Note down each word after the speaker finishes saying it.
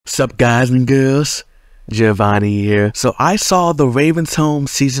Sup guys and girls, Giovanni here. So I saw the Raven's Home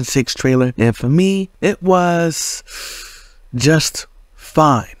Season 6 trailer, and for me, it was just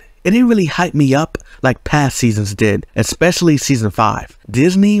fine. It didn't really hype me up like past seasons did, especially Season 5.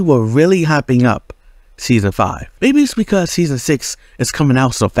 Disney were really hyping up Season 5. Maybe it's because Season 6 is coming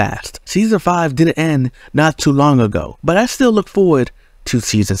out so fast. Season 5 didn't end not too long ago, but I still look forward to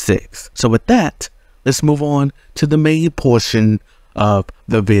Season 6. So with that, let's move on to the main portion of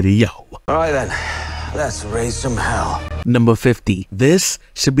the video. Alright then, let's raise some hell. Number 50. This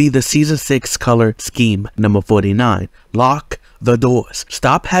should be the Season 6 color scheme. Number 49. Lock the doors.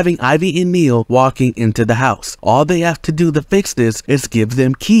 Stop having Ivy and Neil walking into the house. All they have to do to fix this is give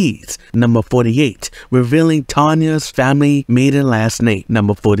them keys. Number 48. Revealing Tanya's family maiden last name.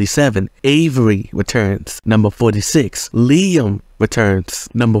 Number 47. Avery returns. Number 46. Liam returns.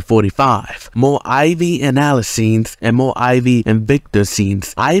 Number 45. More Ivy and Alice scenes and more Ivy and Victor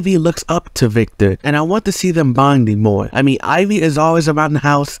scenes. Ivy looks up to Victor and I want to see them bonding more. I mean, Ivy is always around the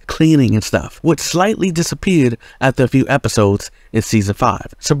house cleaning and stuff, which slightly disappeared after a few episodes in Season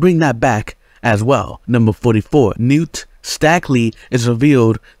 5. So bring that back as well. Number 44. Newt Stackley is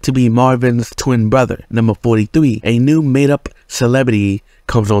revealed to be Marvin's twin brother. Number 43. A new made-up celebrity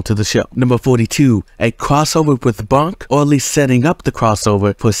comes onto the show. Number 42. A crossover with Bunk, or at least setting up the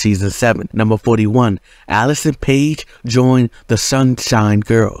crossover for Season 7. Number 41. Alice and Paige join the Sunshine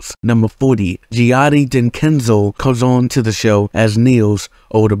Girls. Number 40. Gianni DiNcenzo comes on to the show as Neil's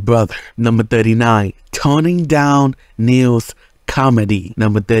older brother. Number 39. Toning down Neil's comedy.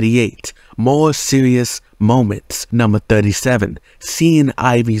 Number 38. More serious moments. Number 37. Seeing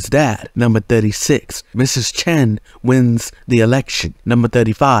Ivy's dad. Number 36. Mrs. Chen wins the election. Number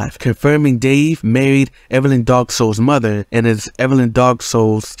 35. Confirming Dave married Evelyn Dogsoul's mother and is Evelyn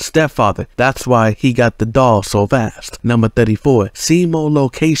Dogsoul's stepfather. That's why he got the doll so fast. Number 34. See more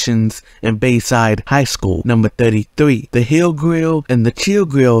locations in Bayside High School. Number 33. The Hill Grill and the Chill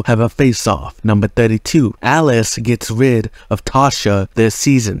Grill have a face-off. Number 32. Alice gets rid of Tasha this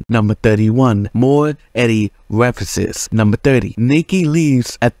season. Number 31. More Eddie references. Number 30. Nikki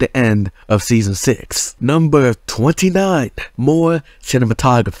leaves at the end of Season 6. Number 29. More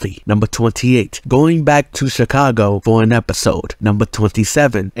cinematography. Number 28. Going back to Chicago for an episode. Number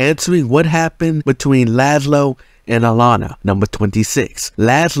 27. Answering what happened between Laszlo and Alana. Number 26.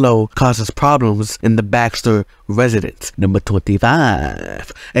 Laszlo causes problems in the Baxter residence. Number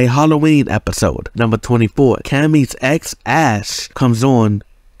 25. A Halloween episode. Number 24. Cammy's ex Ash comes on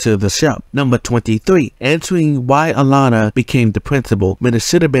to the show. Number 23. Answering why Alana became the principal when it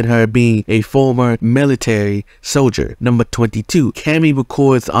should have been her being a former military soldier. Number 22. Cammy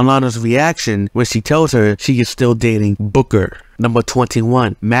records Alana's reaction when she tells her she is still dating Booker. Number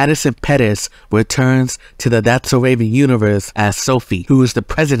 21. Madison Pettis returns to the That's So Raven universe as Sophie, who is the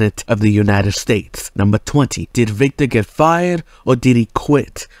President of the United States. Number 20. Did Victor get fired or did he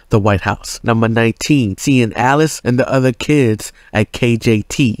quit the White House? Number 19. Seeing Alice and the other kids at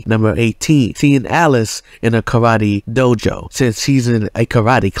KJT. Number 18. Seeing Alice in a karate dojo since she's in a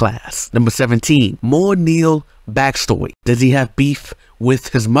karate class. Number 17. More Neil backstory. Does he have beef with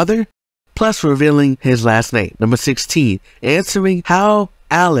his mother? Plus revealing his last name. Number 16. Answering how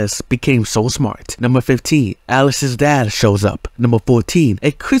Alice became so smart. Number 15. Alice's dad shows up. Number 14.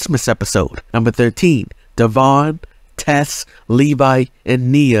 A Christmas episode. Number 13. Devon, Tess, Levi,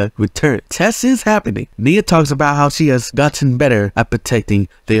 and Nia return. Tess is happening. Nia talks about how she has gotten better at protecting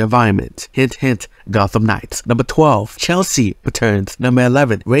the environment. Hint, hint, Gotham Knights. Number 12. Chelsea returns. Number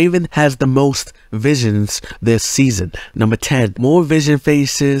 11. Raven has the most visions this season. Number 10. More vision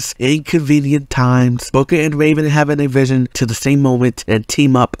faces, inconvenient times. Booker and Raven having a vision to the same moment and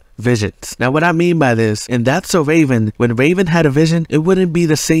team up visions. Now what I mean by this, and That's So Raven, when Raven had a vision, it wouldn't be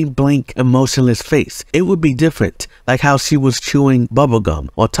the same blank emotionless face. It would be different, like how she was chewing bubblegum.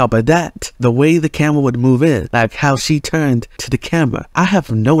 On top of that, the way the camera would move in, like how she turned to the camera. I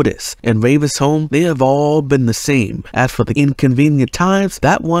have noticed in Raven's Home, they have all been the same. As for the inconvenient times,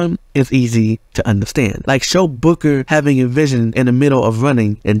 that one is easy to understand. Like show Booker having a vision in the middle of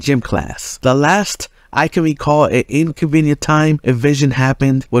running in gym class. The last I can recall an inconvenient time a vision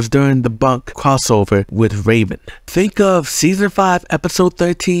happened was during the Bunk crossover with Raven. Think of Season 5 Episode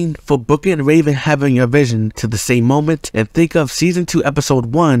 13 for Booker and Raven having a vision to the same moment, and think of Season 2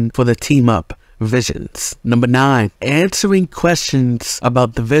 Episode 1 for the team up visions. Number 9. Answering questions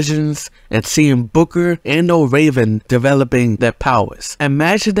about the visions and seeing Booker and or Raven developing their powers.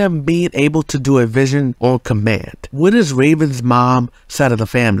 Imagine them being able to do a vision on command. What is Raven's mom side of the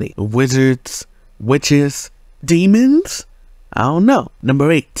family? Wizards? Witches? Demons? I don't know.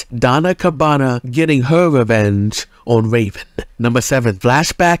 Number 8, Donna Cabana getting her revenge on Raven. Number 7,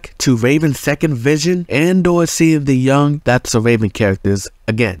 flashback to Raven's second vision and or seeing the young That's So Raven characters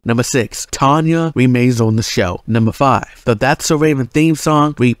again. Number 6, Tanya remains on the show. Number 5, the That's So Raven theme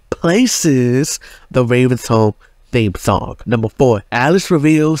song replaces the Raven's Home theme song. Number 4, Alice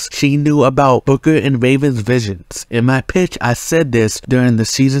reveals she knew about Booker and Raven's visions. In my pitch, I said this during the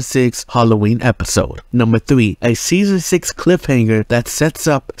season 6 Halloween episode. Number 3, a season 6 cliffhanger that sets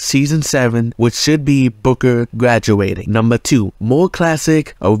up season 7, which should be Booker graduating. Number 2, more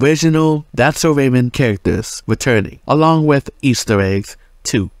classic, original That's So Raven characters returning, along with Easter eggs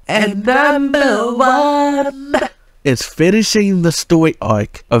too. And number 1 is finishing the story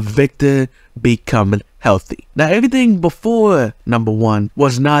arc of Victor becoming healthy. Now, everything before number 1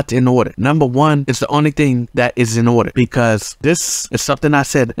 was not in order. Number 1 is the only thing that is in order, because this is something I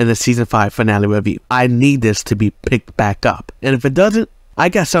said in the season 5 finale review. I need this to be picked back up, and if it doesn't, I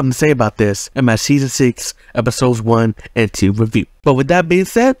got something to say about this in my season 6 episodes 1 and 2 review. But with that being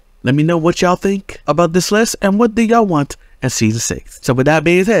said, let me know what y'all think about this list and what do y'all want in season 6. So with that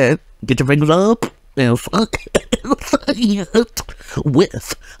being said, get your fingers up and fuck with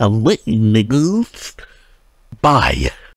a niggas. Bye.